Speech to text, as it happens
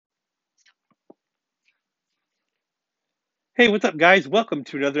Hey, what's up, guys? Welcome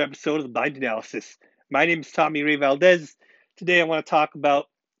to another episode of the Blind Analysis. My name is Tommy Ray Valdez. Today, I want to talk about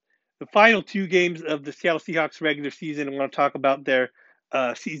the final two games of the Seattle Seahawks regular season. I want to talk about their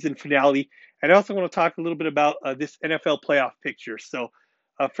season finale, and I also want to talk a little bit about this NFL playoff picture.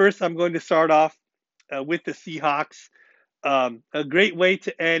 First, I'm going to start off with the Seahawks. A great way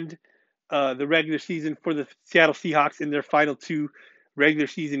to end the regular season for the Seattle Seahawks in their final two regular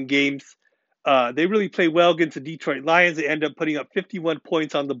season games. They really play well against the Detroit Lions. They end up putting up 51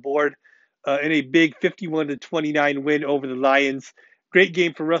 points on the board in a big 51-29 win over the Lions. Great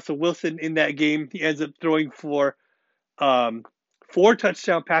game for Russell Wilson in that game. He ends up throwing for um, four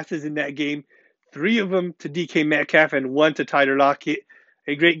touchdown passes in that game, three of them to DK Metcalf and one to Tyler Lockett.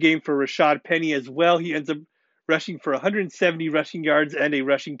 A great game for Rashad Penny as well. He ends up rushing for 170 rushing yards and a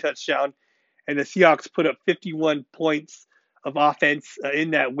rushing touchdown. And the Seahawks put up 51 points of offense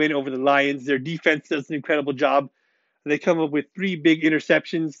in that win over the Lions. Their defense does an incredible job. They come up with three big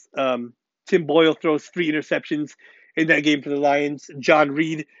interceptions. Tim Boyle throws three interceptions in that game for the Lions. John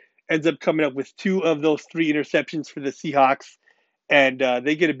Reed ends up coming up with two of those three interceptions for the Seahawks, and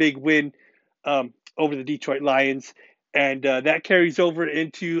they get a big win over the Detroit Lions. And that carries over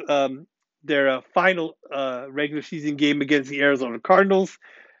into their final regular season game against the Arizona Cardinals.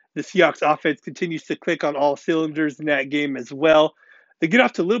 The Seahawks offense continues to click on all cylinders in that game as well. They get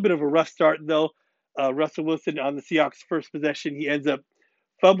off to a little bit of a rough start, though. Russell Wilson on the Seahawks' first possession, he ends up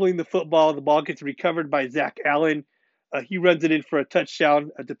fumbling the football. The ball gets recovered by Zach Allen. He runs it in for a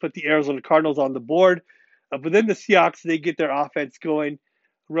touchdown to put the Arizona Cardinals on the board. But then the Seahawks, they get their offense going.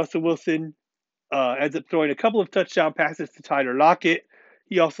 Russell Wilson ends up throwing a couple of touchdown passes to Tyler Lockett.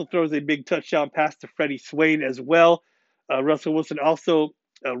 He also throws a big touchdown pass to Freddie Swain as well. Russell Wilson also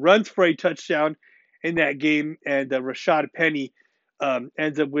runs for a touchdown in that game, and Rashad Penny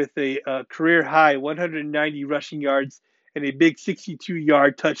ends up with a career high 190 rushing yards and a big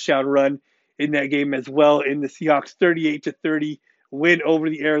 62-yard touchdown run in that game as well in the Seahawks 38-30 win over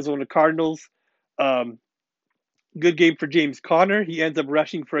the Arizona Cardinals. Um, Good game for James Conner. He ends up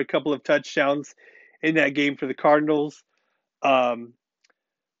rushing for a couple of touchdowns in that game for the Cardinals. Um,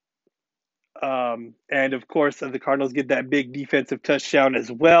 and of course, the Cardinals get that big defensive touchdown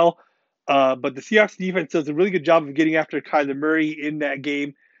as well. But the Seahawks defense does a really good job of getting after Kyler Murray in that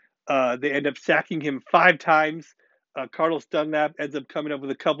game. They end up sacking him 5 times. Carlos Dunlap ends up coming up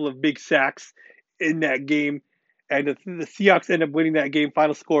with a couple of big sacks in that game. And the Seahawks end up winning that game,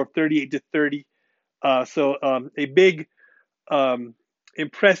 final score of 38-30. A big,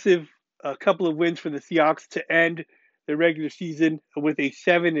 impressive couple of wins for the Seahawks to end the regular season with a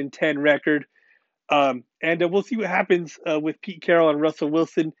 7-10 record. And we'll see what happens with Pete Carroll and Russell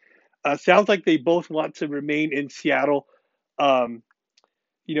Wilson. Sounds like they both want to remain in Seattle. Um,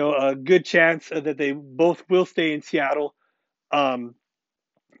 a good chance that they both will stay in Seattle. Um,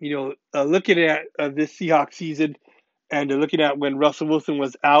 Looking at this Seahawks season and looking at when Russell Wilson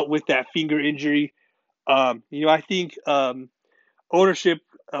was out with that finger injury, I think ownership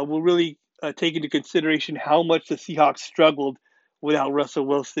will really take into consideration how much the Seahawks struggled without Russell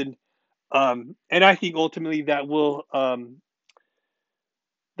Wilson. And I think ultimately that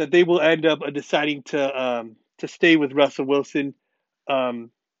they will end up deciding to stay with Russell Wilson.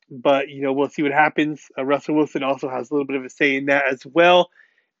 Um, but we'll see what happens. Russell Wilson also has a little bit of a say in that as well,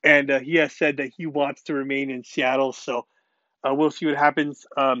 and he has said that he wants to remain in Seattle. So we'll see what happens.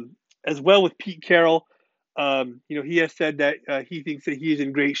 As well with Pete Carroll, he has said that he thinks that he is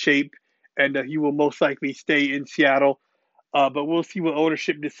in great shape and he will most likely stay in Seattle. But we'll see what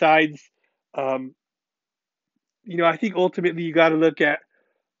ownership decides. Um, I think ultimately you got to look at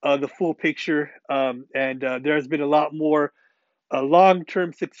the full picture. And there has been a lot more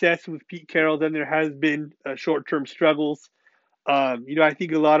long-term success with Pete Carroll than there has been short-term struggles. I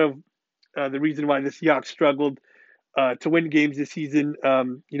think a lot of the reason why the Seahawks struggled to win games this season,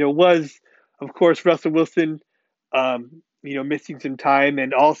 was, of course, Russell Wilson, missing some time,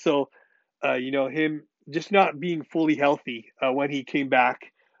 and also, him just not being fully healthy when he came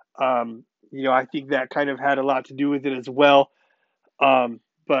back. I think that kind of had a lot to do with it as well.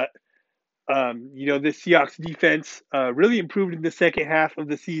 But the Seahawks defense really improved in the second half of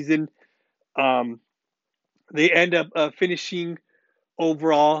the season. Um, they end up finishing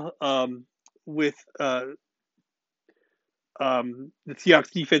overall with the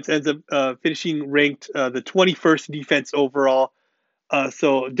Seahawks defense ends up finishing ranked the 21st defense overall.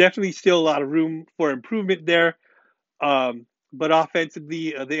 So definitely still a lot of room for improvement there. But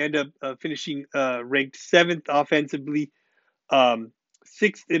offensively, they end up finishing ranked seventh offensively,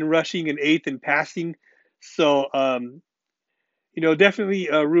 sixth in rushing and eighth in passing. So, definitely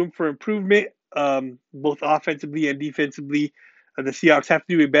room for improvement. both offensively and defensively. The Seahawks have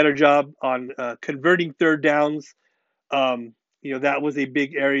to do a better job on converting third downs. That was a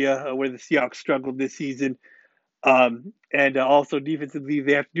big area where the Seahawks struggled this season. And also defensively,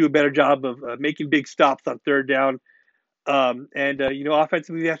 they have to do a better job of making big stops on third down. And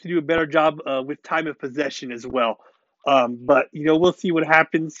offensively, they have to do a better job with time of possession as well. But we'll see what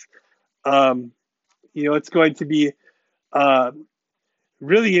happens. Um, it's going to be uh,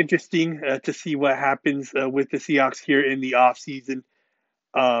 really interesting to see what happens with the Seahawks here in the offseason.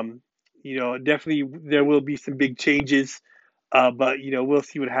 Definitely there will be some big changes, but we'll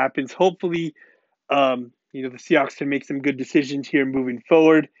see what happens. Hopefully, the Seahawks can make some good decisions here moving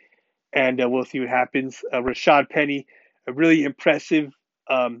forward, and we'll see what happens. Rashad Penny, a really impressive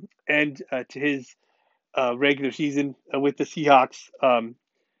end to his regular season with the Seahawks.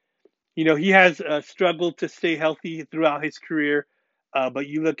 He has struggled to stay healthy throughout his career, but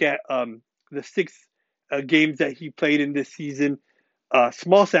you look at the six games that he played in this season,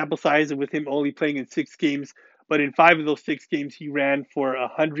 small sample size with him only playing in 6 games, but in 5 of those 6 games, he ran for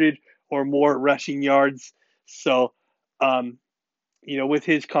 100 or more rushing yards. So, um, with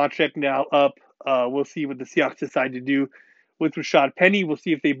his contract now up, we'll see what the Seahawks decide to do with Rashad Penny. We'll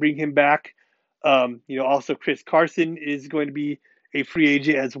see if they bring him back. Also, Chris Carson is going to be a free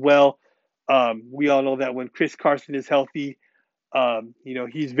agent as well. We all know that when Chris Carson is healthy,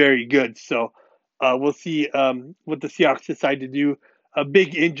 he's very good. So we'll see what the Seahawks decide to do. A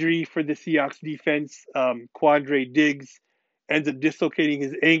big injury for the Seahawks defense. Quandre Diggs ends up dislocating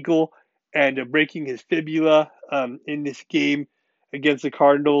his ankle and breaking his fibula in this game against the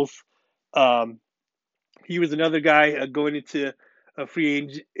Cardinals. Um, he was another guy going into a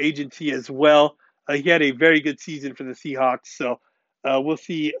free agency as well. He had a very good season for the Seahawks, so we'll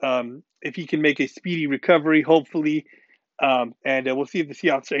see if he can make a speedy recovery, hopefully, and we'll see if the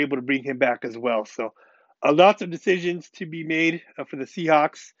Seahawks are able to bring him back as well. So, lots of decisions to be made for the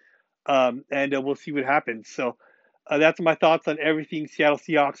Seahawks, and we'll see what happens. So, that's my thoughts on everything Seattle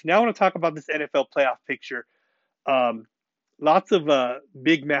Seahawks. Now, I want to talk about this NFL playoff picture. Um, Lots of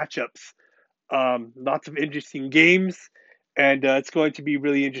big matchups, lots of interesting games, and it's going to be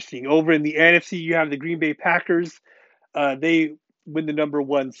really interesting. Over in the NFC, you have the Green Bay Packers. They win the number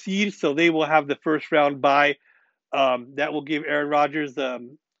 1 seed, so they will have the first round bye. That will give Aaron Rodgers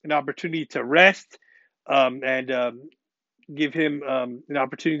an opportunity to rest and give him an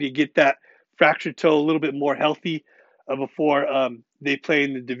opportunity to get that fractured toe a little bit more healthy before they play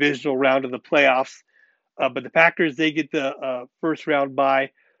in the divisional round of the playoffs. But the Packers, they get the first round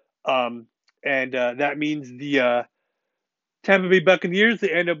bye, um, and that means the Tampa Bay Buccaneers, they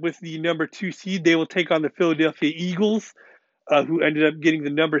end up with the number 2 seed. They will take on the Philadelphia Eagles, who ended up getting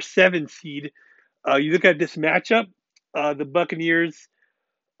the number 7 seed. You look at this matchup, the Buccaneers,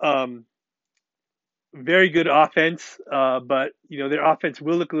 um, very good offense, but their offense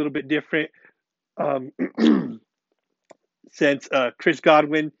will look a little bit different um, since Chris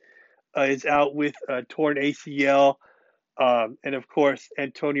Godwin is out with a torn ACL. And of course,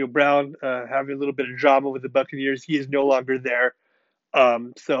 Antonio Brown having a little bit of drama with the Buccaneers. He is no longer there.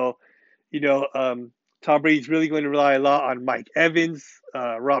 So, you know, um, Tom Brady's really going to rely a lot on Mike Evans,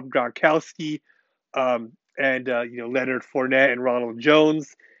 Rob Gronkowski, and Leonard Fournette and Ronald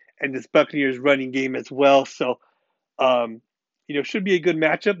Jones, and this Buccaneers running game as well. So, should be a good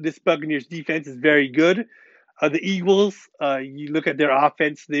matchup. This Buccaneers defense is very good. The Eagles, you look at their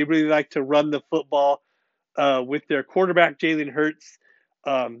offense, they really like to run the football with their quarterback, Jalen Hurts,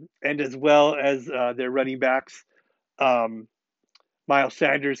 and as well as their running backs, um, Miles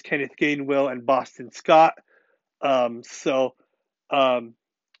Sanders, Kenneth Gainwell, and Boston Scott. Um, so, um,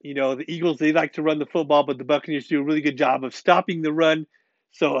 the Eagles, they like to run the football, but the Buccaneers do a really good job of stopping the run.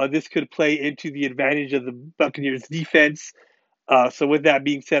 So this could play into the advantage of the Buccaneers defense. So with that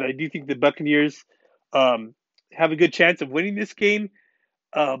being said, I do think the Buccaneers um, have a good chance of winning this game.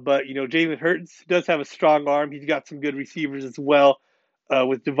 But Jalen Hurts does have a strong arm. He's got some good receivers as well,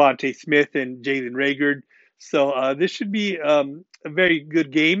 with Devontae Smith and Jalen Rager. So this should be a very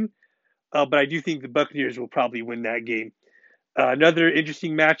good game. But I do think the Buccaneers will probably win that game. Another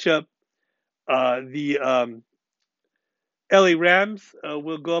interesting matchup: the LA Rams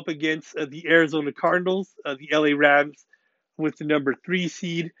will go up against the Arizona Cardinals. The LA Rams with the number 3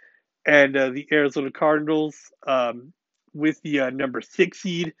 seed, and the Arizona Cardinals with the number 6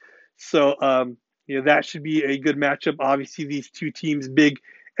 seed. So, that should be a good matchup. Obviously, these two teams, big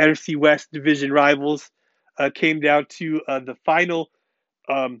NFC West division rivals, came down to the final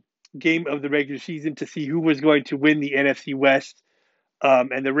um, game of the regular season to see who was going to win the NFC West.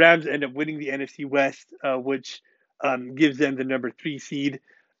 And the Rams end up winning the NFC West, which gives them the number 3 seed.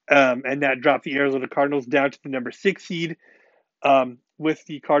 and that dropped the Arizona Cardinals down to the number 6 seed, with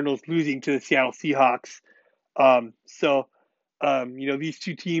the Cardinals losing to the Seattle Seahawks. These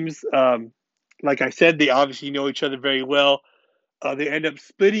two teams, like I said, they obviously know each other very well. They end up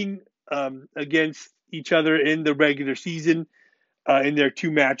splitting against each other in the regular season in their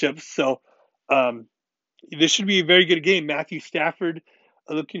two matchups. So um, this should be a very good game. Matthew Stafford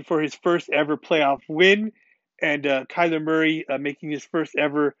looking for his first ever playoff win, and Kyler Murray making his first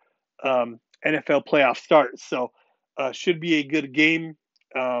ever NFL playoff start. So should be a good game.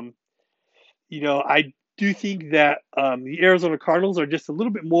 Um, I do think that the Arizona Cardinals are just a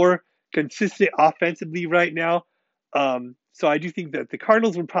little bit more consistent offensively right now. So I do think that the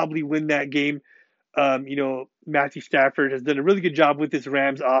Cardinals would probably win that game. Matthew Stafford has done a really good job with this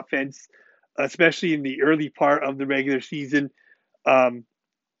Rams offense, especially in the early part of the regular season. Um,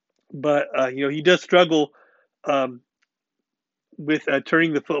 but he does struggle um, with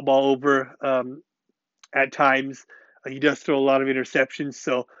turning the football over at times. He does throw a lot of interceptions,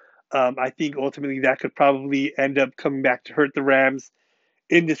 so I think ultimately that could probably end up coming back to hurt the Rams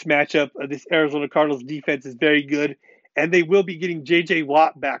in this matchup. This Arizona Cardinals defense is very good, and they will be getting J.J.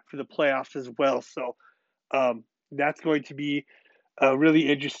 Watt back for the playoffs as well. So that's going to be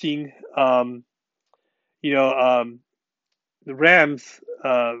really interesting. You know, um, the Rams,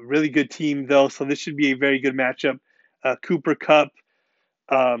 really good team though, so this should be a very good matchup. Cooper Kupp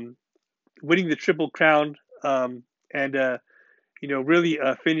um, winning the Triple Crown, and really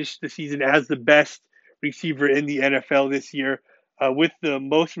finished the season as the best receiver in the NFL this year, with the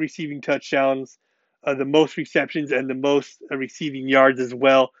most receiving touchdowns, the most receptions, and the most receiving yards as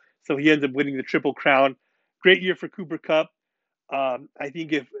well. So he ends up winning the Triple Crown. Great year for Cooper Kupp. I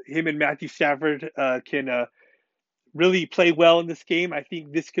think if him and Matthew Stafford can really play well in this game, I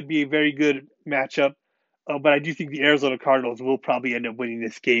think this could be a very good matchup. But I do think the Arizona Cardinals will probably end up winning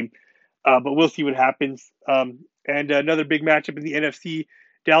this game. But we'll see what happens. And another big matchup in the NFC,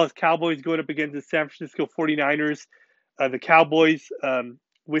 Dallas Cowboys going up against the San Francisco 49ers. The Cowboys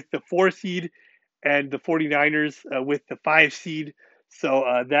with the 4 seed and the 49ers with the 5 seed.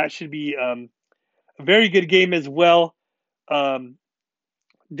 So that should be a very good game as well. Um,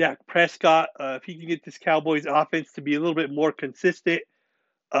 Dak Prescott, if he can get this Cowboys offense to be a little bit more consistent,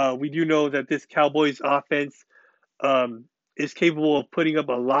 we do know that this Cowboys offense is capable of putting up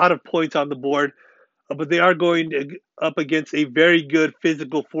a lot of points on the board, but they are up against a very good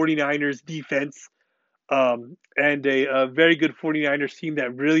physical 49ers defense, and a very good 49ers team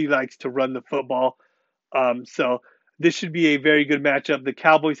that really likes to run the football. So this should be a very good matchup. The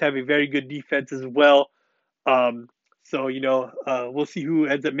Cowboys have a very good defense as well. Um, we'll see who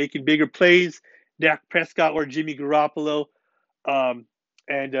ends up making bigger plays, Dak Prescott or Jimmy Garoppolo. Um,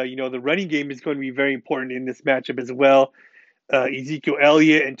 and the running game is going to be very important in this matchup as well. Ezekiel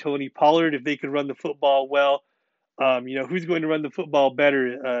Elliott and Tony Pollard, if they could run the football well. Who's going to run the football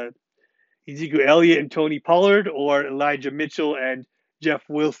better? Ezekiel Elliott and Tony Pollard, or Elijah Mitchell and Jeff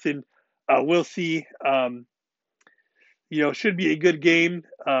Wilson? We'll see. Should be a good game,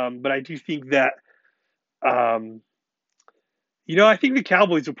 but I do think that um, I think the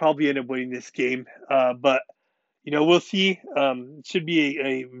Cowboys will probably end up winning this game, but we'll see. It should be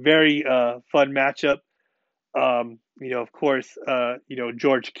a very fun matchup. Of course,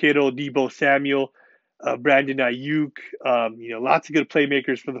 George Kittle, Debo Samuel, Brandon Ayuk, lots of good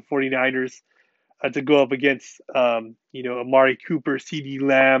playmakers for the 49ers to go up against, Amari Cooper, CD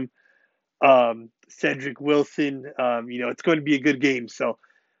Lamb, Cedric Wilson. It's going to be a good game. So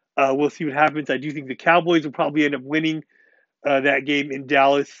we'll see what happens. I do think the Cowboys will probably end up winning that game in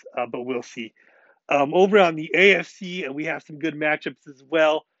Dallas, but we'll see. Over on the AFC, we have some good matchups as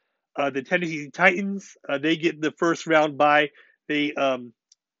well. The Tennessee Titans, they get the first round bye. They um,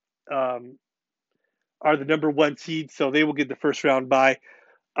 are the number 1 seed, so they will get the first round bye.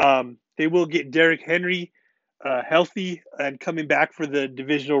 They will get Derrick Henry healthy and coming back for the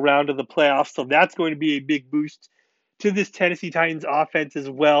divisional round of the playoffs, so that's going to be a big boost to this Tennessee Titans offense as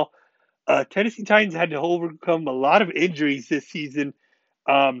well. Tennessee Titans had to overcome a lot of injuries this season,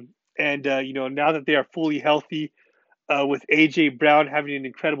 and now that they are fully healthy, with AJ Brown having an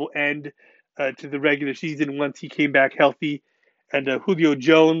incredible end to the regular season once he came back healthy, and Julio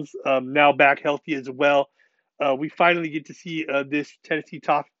Jones now back healthy as well. We finally get to see this Tennessee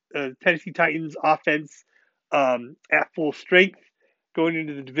Titans offense at full strength going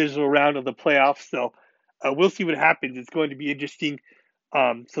into the divisional round of the playoffs. So we'll see what happens. It's going to be interesting.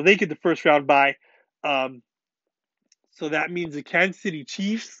 So they get the first round bye. So that means the Kansas City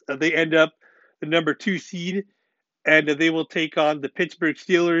Chiefs, they end up the number 2 seed, and they will take on the Pittsburgh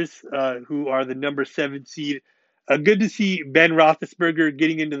Steelers, who are the number 7 seed. Good to see Ben Roethlisberger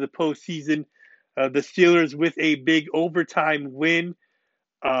getting into the postseason. The Steelers with a big overtime win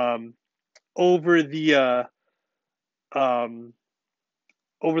um, over the um,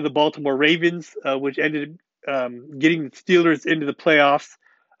 over the Baltimore Ravens, which ended getting the Steelers into the playoffs,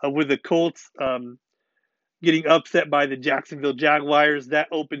 with the Colts getting upset by the Jacksonville Jaguars. That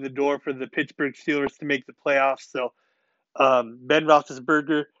opened the door for the Pittsburgh Steelers to make the playoffs. So Ben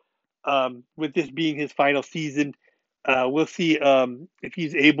Roethlisberger, with this being his final season, we'll see if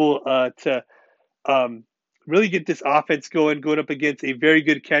he's able to um, really get this offense going up against a very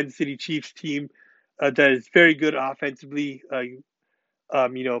good Kansas City Chiefs team that is very good offensively.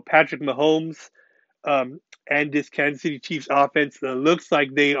 Patrick Mahomes and this Kansas City Chiefs offense looks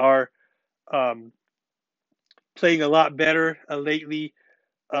like they are um, playing a lot better lately.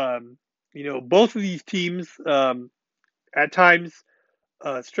 Both of these teams at times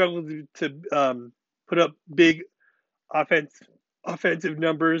struggle to put up big offense offensive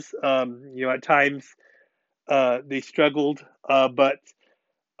numbers. At times they struggled, but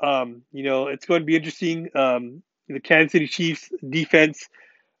it's going to be interesting. The Kansas City Chiefs defense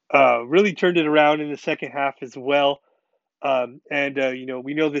really turned it around in the second half as well. We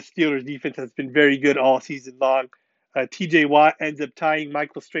know the Steelers defense has been very good all season long. TJ Watt ends up tying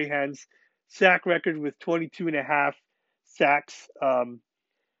Michael Strahan's sack record with 22 and a half sacks.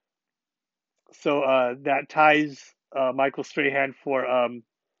 So that ties Michael Strahan for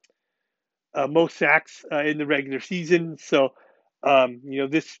most sacks in the regular season. So,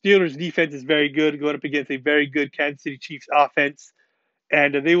 this Steelers defense is very good going up against a very good Kansas City Chiefs offense.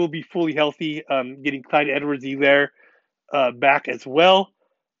 And they will be fully healthy, getting Clyde Edwards-Helaire back as well.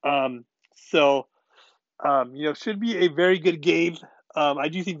 Um, should be a very good game. I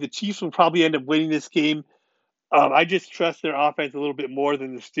do think the Chiefs will probably end up winning this game. I just trust their offense a little bit more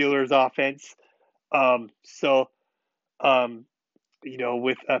than the Steelers' offense. Um, so, um,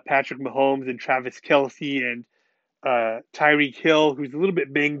 with Patrick Mahomes and Travis Kelce and Tyreek Hill, who's a little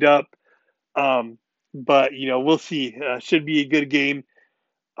bit banged up. But we'll see. Should be a good game,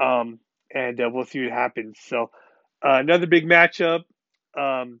 and we'll see what happens. So, another big matchup.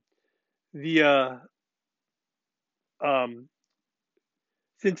 The um,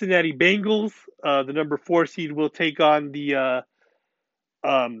 Cincinnati Bengals, the number 4 seed, will take on the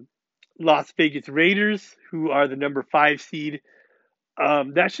um, Las Vegas Raiders, who are the number 5 seed.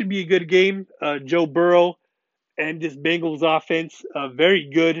 That should be a good game. Joe Burrow and this Bengals offense, very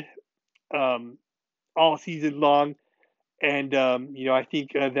good um, all season long. And, I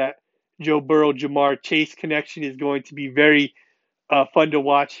think that Joe Burrow Jamar Chase connection is going to be very fun to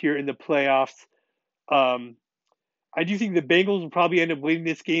watch here in the playoffs. Um, I do think the Bengals will probably end up winning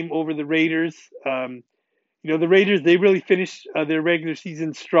this game over the Raiders. The Raiders, they really finished their regular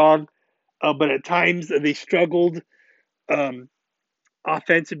season strong, but at times they struggled um,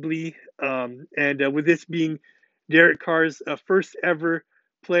 offensively. And with this being Derek Carr's first ever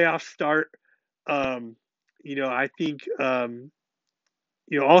playoff start, I think,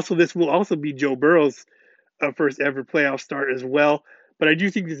 also this will also be Joe Burrow's first ever playoff start as well. But I do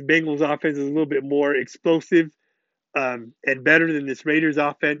think this Bengals offense is a little bit more explosive and better than this Raiders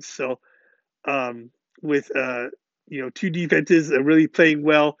offense. So um, with two defenses really playing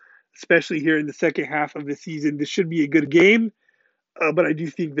well, especially here in the second half of the season, this should be a good game. But I do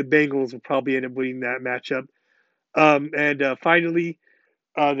think the Bengals will probably end up winning that matchup. And finally,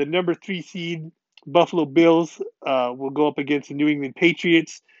 the number 3 seed Buffalo Bills will go up against the New England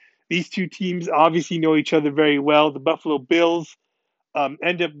Patriots. These two teams obviously know each other very well. The Buffalo Bills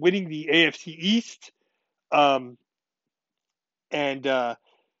end up winning the AFC East. Um, and the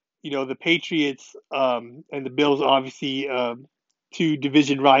Patriots and the Bills obviously two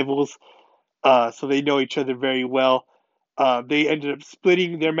division rivals, so they know each other very well. They ended up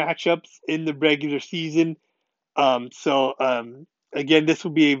splitting their matchups in the regular season. So again, this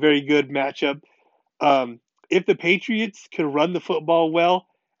will be a very good matchup. Um, if the Patriots can run the football well,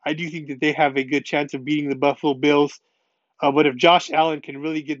 I do think that they have a good chance of beating the Buffalo Bills. But if Josh Allen can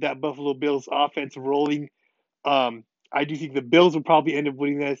really get that Buffalo Bills offense rolling, um, I do think the Bills will probably end up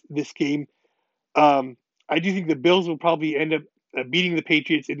winning this game. Um, I do think the Bills will probably end up beating the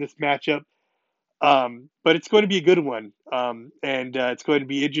Patriots in this matchup. But it's going to be a good one, and it's going to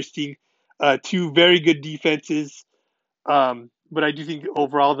be interesting. Two very good defenses, but I do think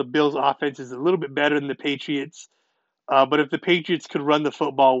overall the Bills' offense is a little bit better than the Patriots. But if the Patriots could run the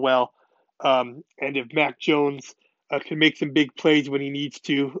football well, and if Mac Jones can make some big plays when he needs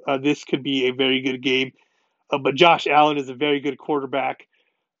to, this could be a very good game. But Josh Allen is a very good quarterback.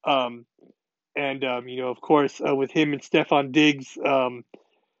 Um, and of course, with him and Stephon Diggs,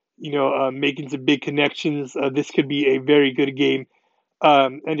 making some big connections. This could be a very good game.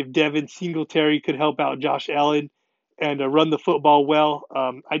 And if Devin Singletary could help out Josh Allen and run the football well,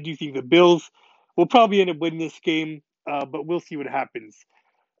 I do think the Bills will probably end up winning this game, but we'll see what happens.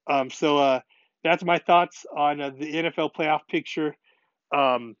 So that's my thoughts on the NFL playoff picture.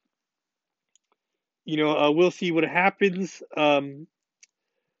 Um, we'll see what happens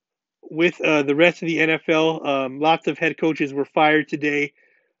with the rest of the NFL. Lots of head coaches were fired today.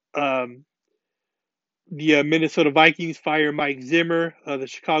 Um, the Minnesota Vikings fire Mike Zimmer. The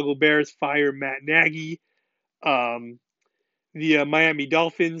Chicago Bears fire Matt Nagy. Um, the Miami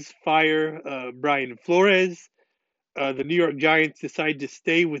Dolphins fire Brian Flores. The New York Giants decide to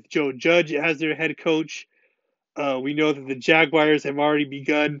stay with Joe Judge as their head coach. We know that the Jaguars have already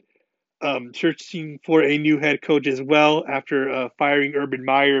begun searching for a new head coach as well after firing Urban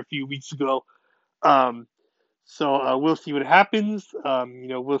Meyer a few weeks ago. Um, so we'll see what happens.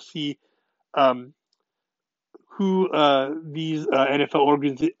 We'll see um, who these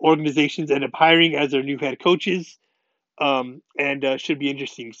NFL organizations end up hiring as their new head coaches, and should be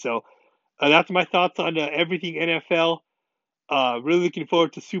interesting. So that's my thoughts on everything NFL. Really looking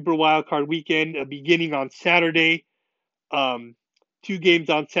forward to Super Wildcard Weekend beginning on Saturday. Um, 2 games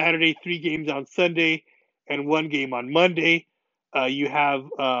on Saturday, 3 games on Sunday, and 1 game on Monday. You have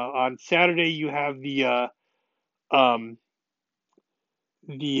on Saturday you have um,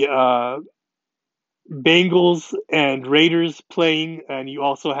 the Bengals and Raiders playing, and you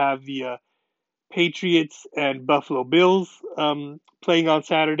also have the Patriots and Buffalo Bills playing on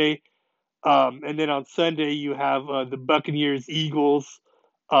Saturday. And then on Sunday, you have the Buccaneers, Eagles,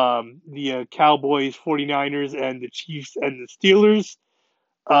 the Cowboys, 49ers, and the Chiefs and the Steelers.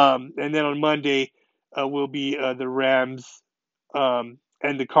 And then on Monday will be the Rams and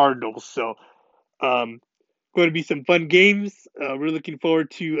the Cardinals. So, going to be some fun games. We're looking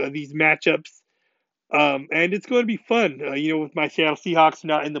forward to these matchups. And it's going to be fun, with my Seattle Seahawks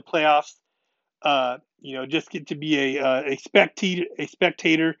not in the playoffs. Just get to be a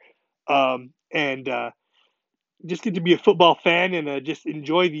spectator, and just get to be a football fan and just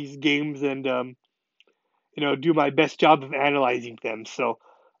enjoy these games and do my best job of analyzing them. So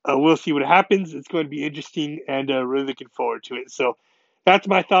we'll see what happens. It's going to be interesting and really looking forward to it. So that's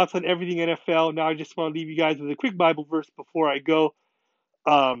my thoughts on everything NFL. Now I just want to leave you guys with a quick Bible verse before I go.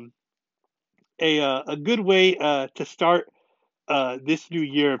 Um, a good way to start this new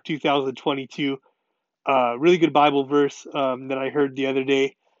year of 2022. Really good Bible verse that I heard the other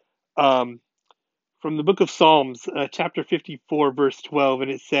day um, from the book of Psalms, chapter 54, verse 12,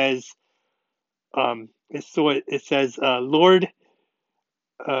 and it says, it says, Lord,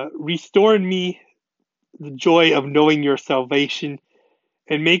 restore in me the joy of knowing your salvation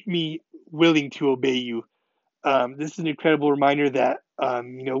and make me willing to obey you. This is an incredible reminder that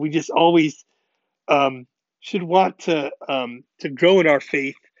we just always should want to grow in our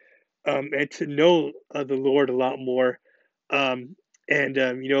faith and to know the Lord a lot more. And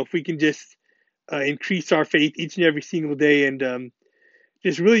if we can just increase our faith each and every single day and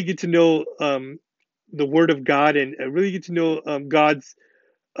just really get to know the Word of God and really get to know God's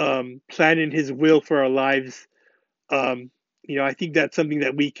plan and His will for our lives. I think that's something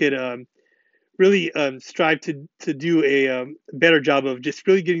that we could really strive to do a better job of just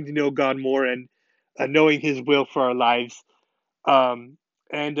really getting to know God more and knowing His will for our lives, and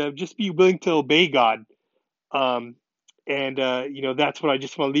just be willing to obey God. Um, and that's what I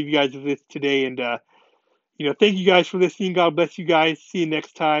just want to leave you guys with today. And thank you guys for listening. God bless you guys. See you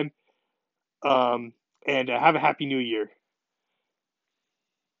next time. Um, and have a happy new year.